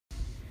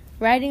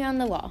Writing on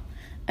the Wall.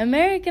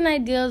 American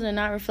ideals are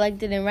not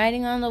reflected in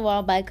Writing on the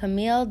Wall by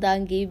Camille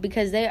Dungy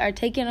because they are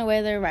taking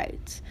away their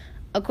rights.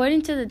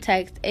 According to the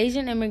text,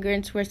 Asian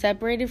immigrants were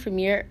separated from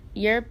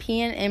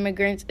European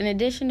immigrants. In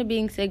addition to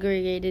being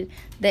segregated,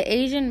 the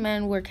Asian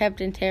men were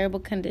kept in terrible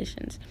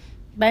conditions.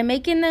 By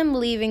making them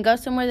leave and go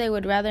somewhere they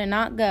would rather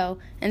not go,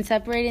 and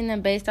separating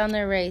them based on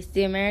their race,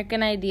 the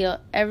American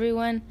ideal,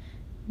 everyone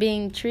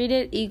being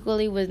treated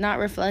equally, was not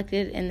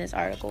reflected in this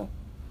article.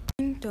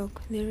 Morning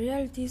Talk. The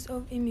realities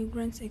of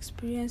immigrants'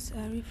 experience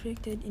are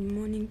reflected in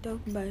Morning Talk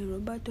by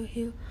Roberto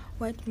Hill,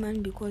 White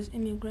Man, because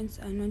immigrants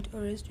are not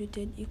always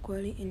treated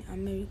equally in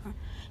America.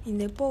 In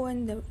the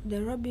poem,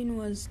 the Robin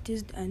was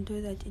teased and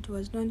told that it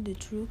was not the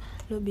true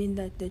Robin,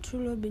 that the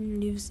true Robin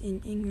lives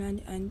in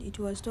England, and it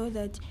was told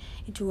that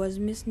it was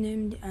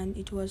misnamed and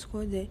it was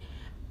called the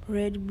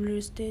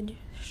red-breasted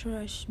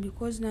thrush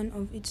because none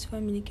of its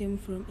family came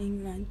from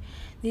England.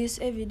 This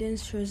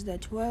evidence shows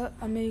that while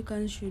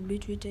Americans should be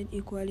treated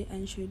equally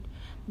and should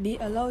be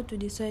allowed to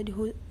decide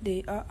who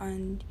they are,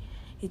 and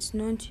it's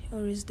not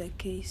always the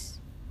case.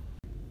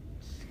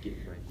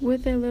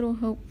 With a little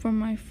help from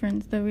my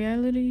friends, the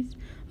realities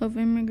of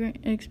immigrant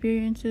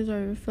experiences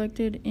are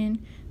reflected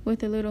in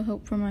With a Little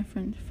Help from My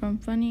Friends, from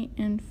Funny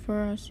and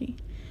Farasi,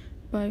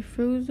 by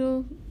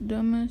Fruzel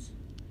Dumas.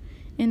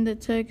 In the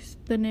text,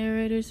 the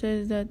narrator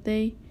says that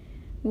they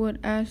would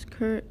ask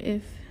her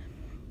if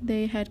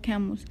they had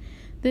camels.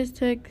 This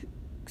text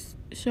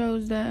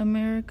shows that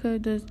America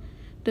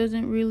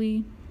doesn't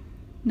really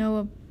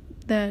know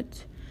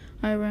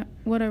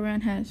what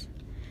Iran has.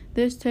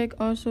 This text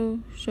also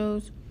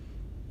shows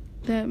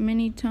that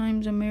many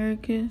times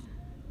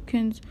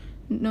Americans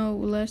know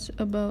less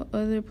about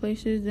other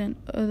places than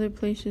other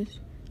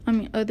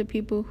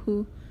people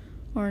who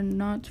are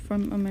not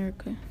from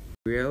America.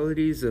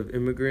 Realities of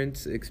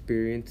immigrants'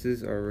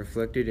 experiences are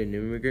reflected in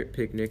Immigrant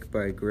Picnic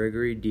by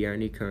Gregory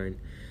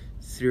Diani-Kine.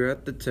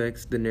 Throughout the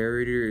text, the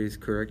narrator is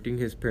correcting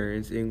his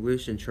parents'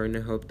 English and trying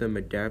to help them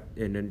adapt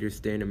and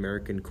understand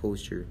American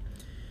culture.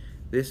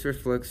 This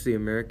reflects the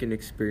American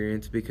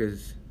experience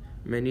because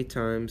many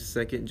times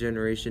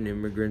second-generation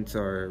immigrants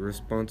are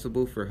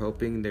responsible for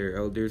helping their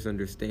elders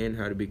understand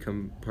how to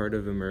become part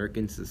of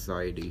American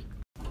society.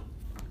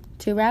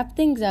 To wrap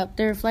things up,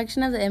 the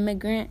reflection of the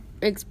immigrant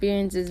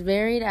experience is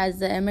varied as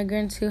the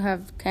immigrants who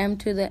have come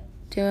to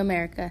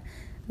America.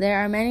 There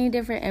are many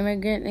different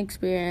immigrant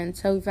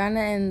experiences, so we found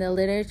that in the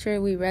literature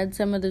we read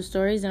some of the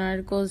stories and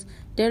articles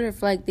did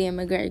reflect the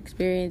immigrant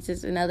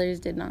experiences and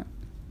others did not.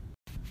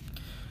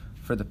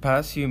 For the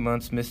past few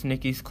months, Miss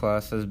Nikki's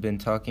class has been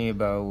talking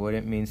about what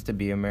it means to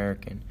be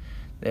American.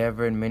 They have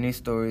read many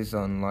stories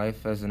on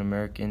life as an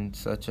American,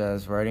 such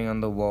as Writing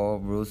on the Wall,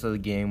 Rules of the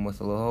Game, With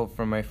a Little Help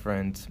from My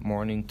Friends,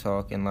 Morning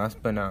Talk, and last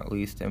but not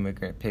least,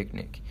 Immigrant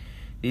Picnic.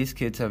 These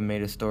kids have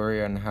made a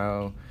story on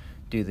how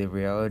do the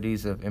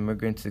realities of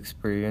immigrants'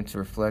 experience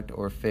reflect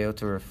or fail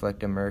to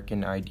reflect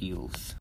American ideals.